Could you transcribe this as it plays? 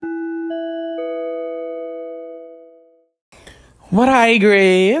What I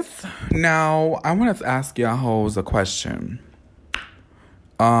Grace. Now, I wanted to ask y'all hoes a question.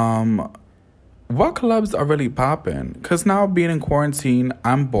 Um, what clubs are really popping? Cause now being in quarantine,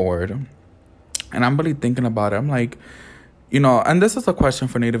 I'm bored. And I'm really thinking about it. I'm like, and this is a question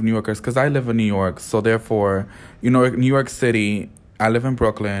for native New Yorkers, because I live in New York, so therefore, New York City, I live in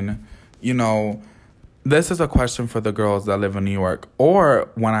Brooklyn, you know, this is a question for the girls that live in New York. Or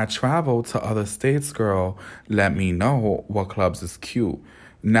when I travel to other states, girl, let me know what clubs is cute.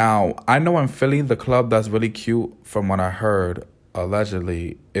 Now, I know in Philly, the club that's really cute, from what I heard,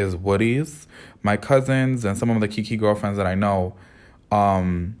 allegedly, is Woody's. My cousins and some of the Kiki girlfriends that I know,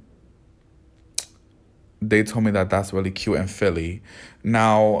 um, they told me that that's really cute in Philly.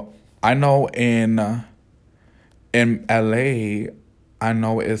 Now, I know in LA, I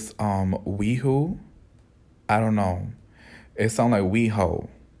know it's WeHo. I don't know. It sounds like WeHo,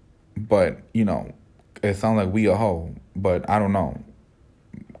 but it sounds like we a hoe, but I don't know,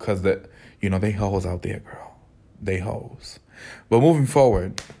 cause they hoes out there, girl. They hoes. But moving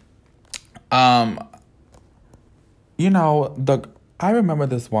forward, I remember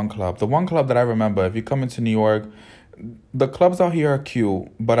this one club. The one club that I remember, if you come into New York, the clubs out here are cute,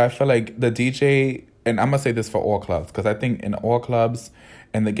 but I feel like the DJ, and I'm gonna say this for all clubs, because I think in all clubs,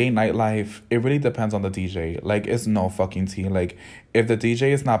 in the gay nightlife, it really depends on the DJ. Like, it's no fucking tea. Like, if the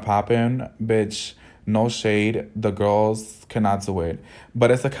DJ is not popping, bitch, no shade, the girls cannot do it.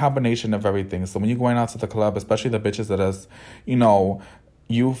 But it's a combination of everything. So when you're going out to the club, especially the bitches that is,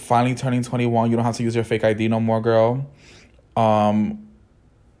 you finally turning 21, you don't have to use your fake ID no more, girl.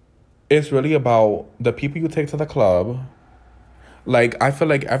 It's really about the people you take to the club. Like, I feel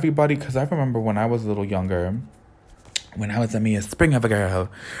like everybody, because I remember when I was a little younger, when I was a spring of a girl,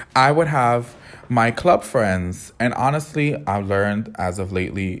 I would have my club friends. And honestly, I've learned as of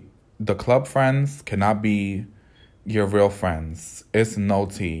lately, the club friends cannot be your real friends. It's no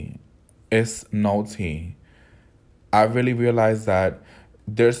tea. It's no tea. I really realized that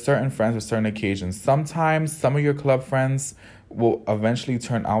there's certain friends with certain occasions. Sometimes some of your club friends will eventually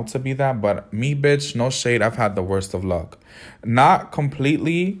turn out to be that. But me, bitch, no shade, I've had the worst of luck. Not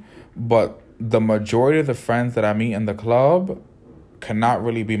completely, but the majority of the friends that I meet in the club cannot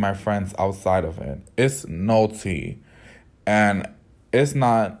really be my friends outside of it. It's no tea. And it's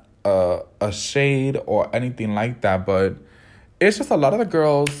not a shade or anything like that, but it's just a lot of the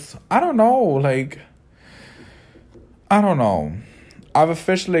girls, I don't know. I've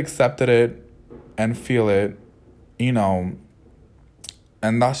officially accepted it and feel it, and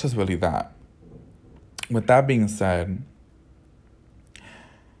that's just really that. With that being said,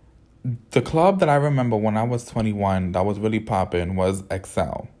 the club that I remember when I was 21 that was really popping was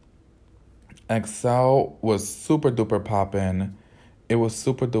Excel. Excel was super duper popping. It was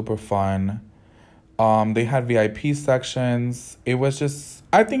super duper fun. They had VIP sections. It was just,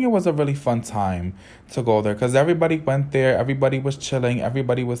 I think it was a really fun time to go there, because everybody went there. Everybody was chilling.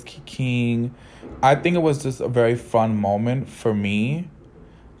 Everybody was kikiing. I think it was just a very fun moment for me.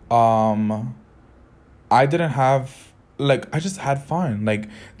 I didn't have, I just had fun. Like,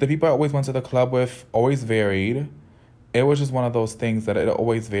 the people I always went to the club with always varied. It was just one of those things that it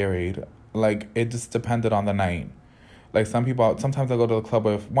always varied. Like, it just depended on the night. Like, sometimes I'll go to the club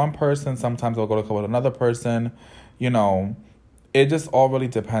with one person, sometimes I'll go to the club with another person. It just all really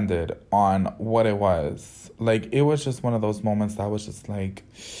depended on what it was. Like, it was just one of those moments that I was just like,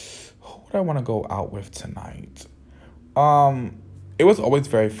 who would I want to go out with tonight? It was always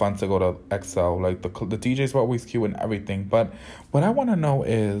very fun to go to XL. Like, the DJs were always cute and everything. But what I want to know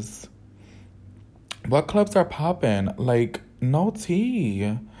is, what clubs are popping? Like, no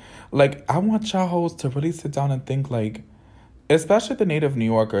tea. Like, I want y'all hoes to really sit down and think, like, especially the native New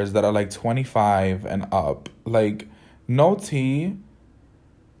Yorkers that are, like, 25 and up. Like, no tea.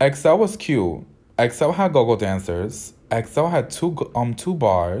 XL was cute. XL had go-go dancers. XL had two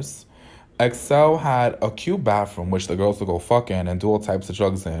bars. XL had a cute bathroom, which the girls would go fuck in and do all types of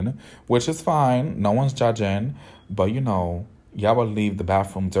drugs in, which is fine. No one's judging. But, y'all would leave the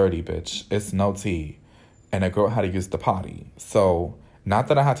bathroom dirty, bitch. It's no tea. And a girl had to use the potty. So, not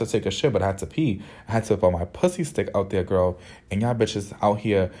that I had to take a shit, but I had to pee. I had to put my pussy stick out there, girl. And y'all bitches out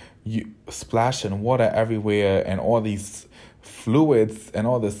here splashing water everywhere and all these fluids and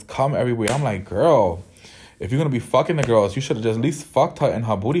all this cum everywhere. I'm like, girl, if you're going to be fucking the girls, you should have just at least fucked her in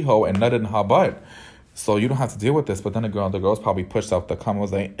her booty hole and nutted in her butt. So you don't have to deal with this. But then the girls probably pushed out the cum and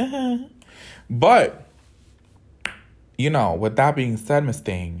was like, But, with that being said,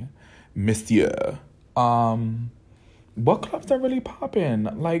 Monsieur, what clubs are really popping?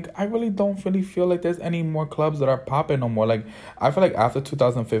 Like, I really don't really feel like there's any more clubs that are popping no more. Like, I feel like after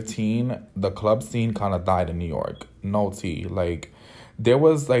 2015, the club scene kind of died in New York. No tea. Like, there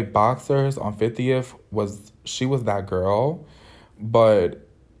was like Boxers on 50th she was that girl, but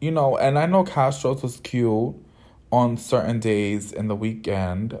and I know Castro's was cute on certain days in the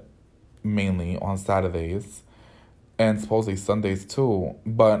weekend, mainly on Saturdays and supposedly Sundays too.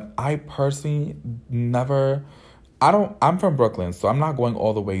 But I personally never. I'm from Brooklyn, so I'm not going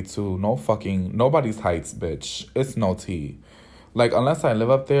all the way to nobody's heights, bitch. It's no tea. Like, unless I live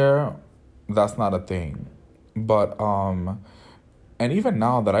up there, that's not a thing. But, and even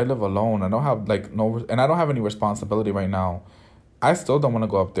now that I live alone, I don't have, like, and I don't have any responsibility right now, I still don't want to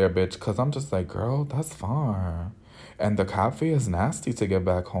go up there, bitch, because I'm just like, girl, that's far. And the cafe is nasty to get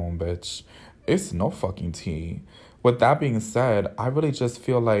back home, bitch. It's no fucking tea. With that being said, I really just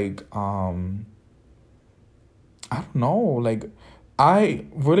feel like, I don't know, like, I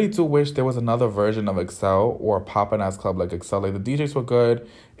really do wish there was another version of Excel or a poppin' ass club like Excel. Like, the DJs were good.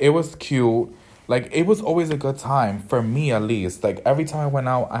 It was cute. Like, it was always a good time, for me at least. Like, every time I went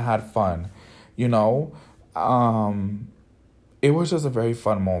out, I had fun, you know? It was just a very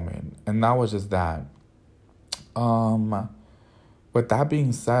fun moment. And that was just that. With that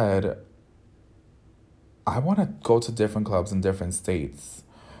being said, I want to go to different clubs in different states.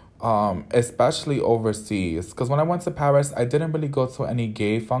 Especially overseas. Because when I went to Paris, I didn't really go to any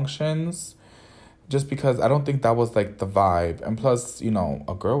gay functions just because I don't think that was, like, the vibe. And plus,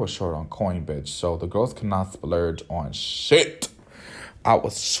 a girl was short on coin, bitch. So the girls cannot splurge on shit. I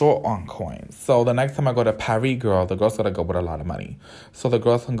was short on coins. So the next time I go to Paris, girl, the girls gotta go with a lot of money. So the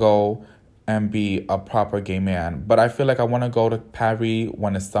girls can go and be a proper gay man. But I feel like I want to go to Paris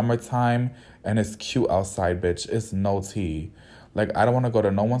when it's summertime and it's cute outside, bitch. It's no tea. Like, I don't want to go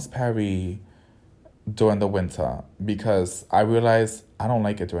to no one's Paris during the winter because I realize I don't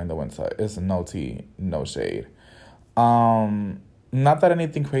like it during the winter. It's no tea, no shade. Not that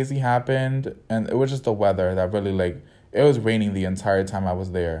anything crazy happened, and it was just the weather that really, like, it was raining the entire time I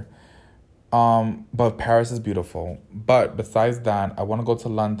was there. But Paris is beautiful. But besides that, I want to go to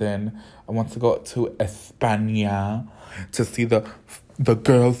London. I want to go to España to see the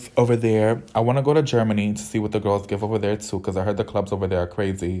girls over there. I want to go to Germany to see what the girls give over there too, because I heard the clubs over there are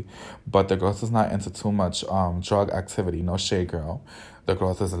crazy. But the girls is not into too much drug activity. No shade, girl. The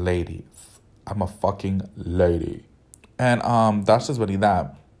girls is ladies. I'm a fucking lady. And that's just really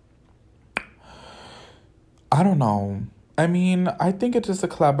that. I don't know. I mean, I think it's just a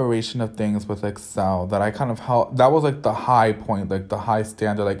collaboration of things with Excel that I kind of helped. That was like the high point, like the high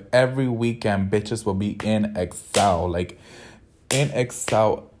standard. Like, every weekend, bitches will be in Excel. Like, in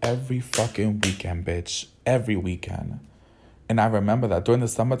Excel every fucking weekend, bitch. Every weekend. And I remember that during the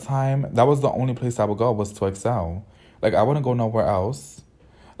summertime, that was the only place I would go was to Excel. Like, I wouldn't go nowhere else.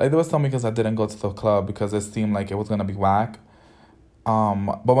 Like, there was some weekends I didn't go to the club because it seemed like it was gonna be whack.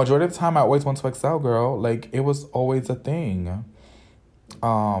 But majority of the time I always went to Excel, girl. Like, it was always a thing.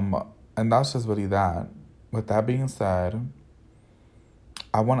 And that's just really that. With that being said,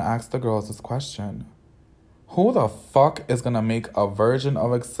 I want to ask the girls this question. Who the fuck is gonna make a version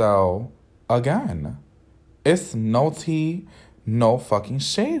of Excel again? It's no tea, no fucking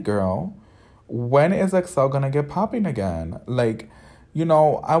shade, girl. When is Excel gonna get popping again? Like,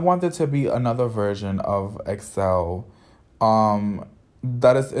 I want there to be another version of Excel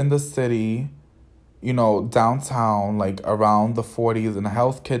that is in the city, downtown, like around the 40s in a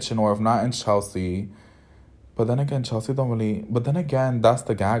Hell's Kitchen, or if not in Chelsea. But then again, Chelsea don't really, but then again, that's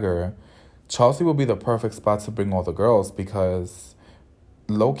the gagger. Chelsea will be the perfect spot to bring all the girls because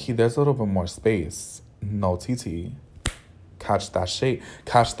low-key, there's a little bit more space. No TT. Catch that shade.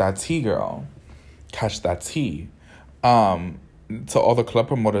 Catch that tea, girl. Catch that tea. To all the club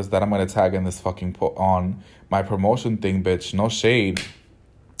promoters that I'm going to tag in this fucking on my promotion thing, bitch, no shade.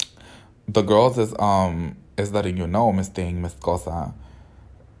 The girls is letting you know, Miss Thing, Miss Cosa.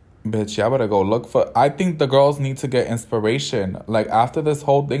 Bitch, y'all better go look for... I think the girls need to get inspiration. Like, after this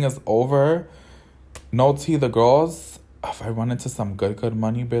whole thing is over, no tea, the girls... If I run into some good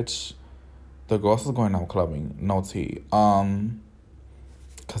money, bitch, the girls is going out clubbing. No tea.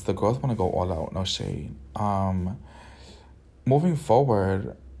 Because the girls want to go all out. No shade. Moving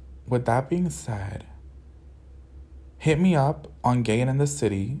forward, with that being said, hit me up on Gay and in the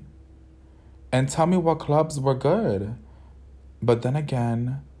City and tell me what clubs were good. But then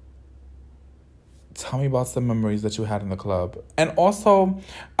again, tell me about some memories that you had in the club. And also,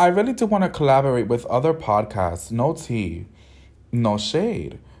 I really do want to collaborate with other podcasts. No tea, no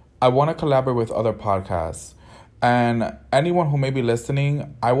shade. I want to collaborate with other podcasts. And anyone who may be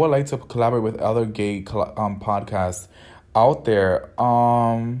listening, I would like to collaborate with other gay podcasts. out there.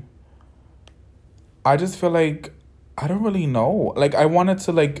 I just feel like I don't really know. Like I wanted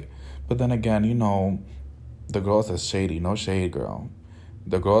to like, but then again, the girls is shady. No shade, girl.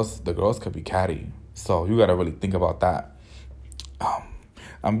 The girls could be catty. So you gotta really think about that. Um,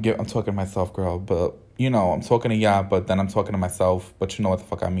 I'm talking to myself, girl, but I'm talking to ya, but then I'm talking to myself. But you know what the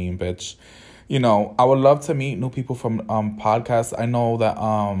fuck I mean, bitch. I would love to meet new people from podcasts. I know that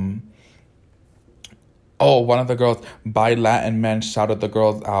oh, one of the girls, By Latin Men, shouted the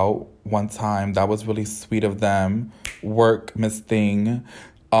girls out one time. That was really sweet of them. Work, Miss Thing.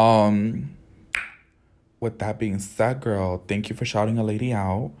 Um, with that being said, girl, thank you for shouting a lady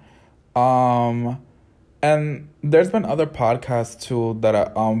out. Um, and there's been other podcasts too that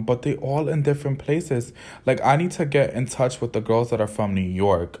are but they all in different places. Like I need to get in touch with the girls that are from New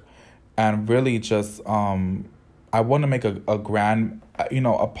York and really just I want to make a grand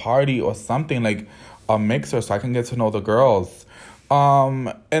a party or something like a mixer so I can get to know the girls.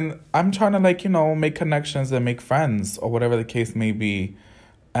 And I'm trying to like, make connections and make friends or whatever the case may be.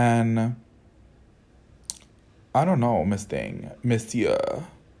 And I don't know, Miss Thing, Monsieur.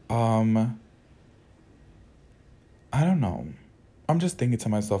 Um I don't know. I'm just thinking to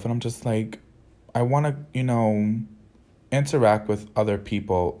myself and I'm just like I want to, interact with other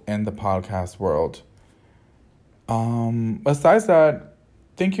people in the podcast world. Besides that,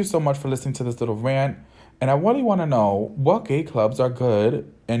 thank you so much for listening to this little rant. And I really want to know what gay clubs are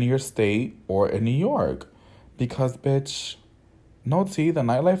good in your state or in New York. Because, bitch, no tea, the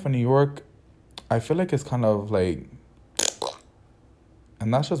nightlife in New York, I feel like it's kind of like,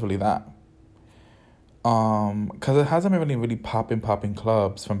 and that's just really that. Because it hasn't been really popping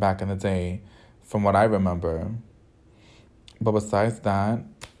clubs from back in the day, from what I remember. But besides that,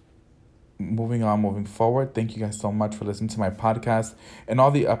 moving forward, thank you guys so much for listening to my podcast and all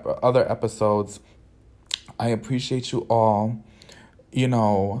the other episodes. I appreciate you all,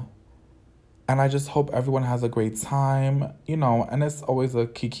 and I just hope everyone has a great time, and it's always a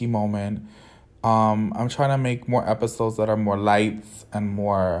kiki moment. I'm trying to make more episodes that are more lights and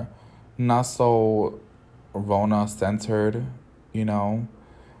more not so Rona centered,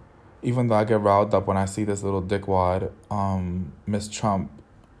 even though I get riled up when I see this little dickwad, Miss Trump,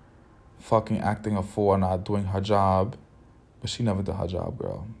 fucking acting a fool and not doing her job. But she never did her job,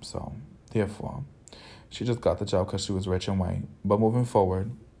 girl. So, therefore, she just got the job because she was rich and white. But moving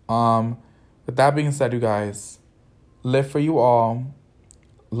forward, with that being said, you guys, live for you all,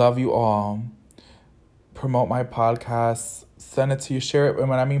 love you all, promote my podcast, send it to you, share it. And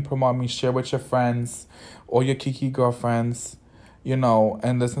when I mean promote, I mean share with your friends or your kiki girlfriends,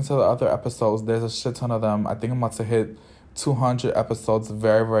 and listen to the other episodes. There's a shit ton of them. I think I'm about to hit 200 episodes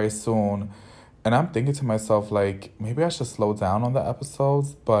very, very soon. And I'm thinking to myself, like, maybe I should slow down on the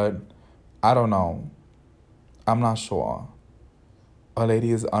episodes, but I don't know. I'm not sure. A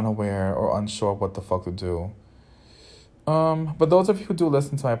lady is unaware or unsure what the fuck to do. But those of you who do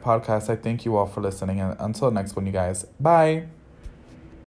listen to my podcast, I thank you all for listening. And until next one, you guys. Bye.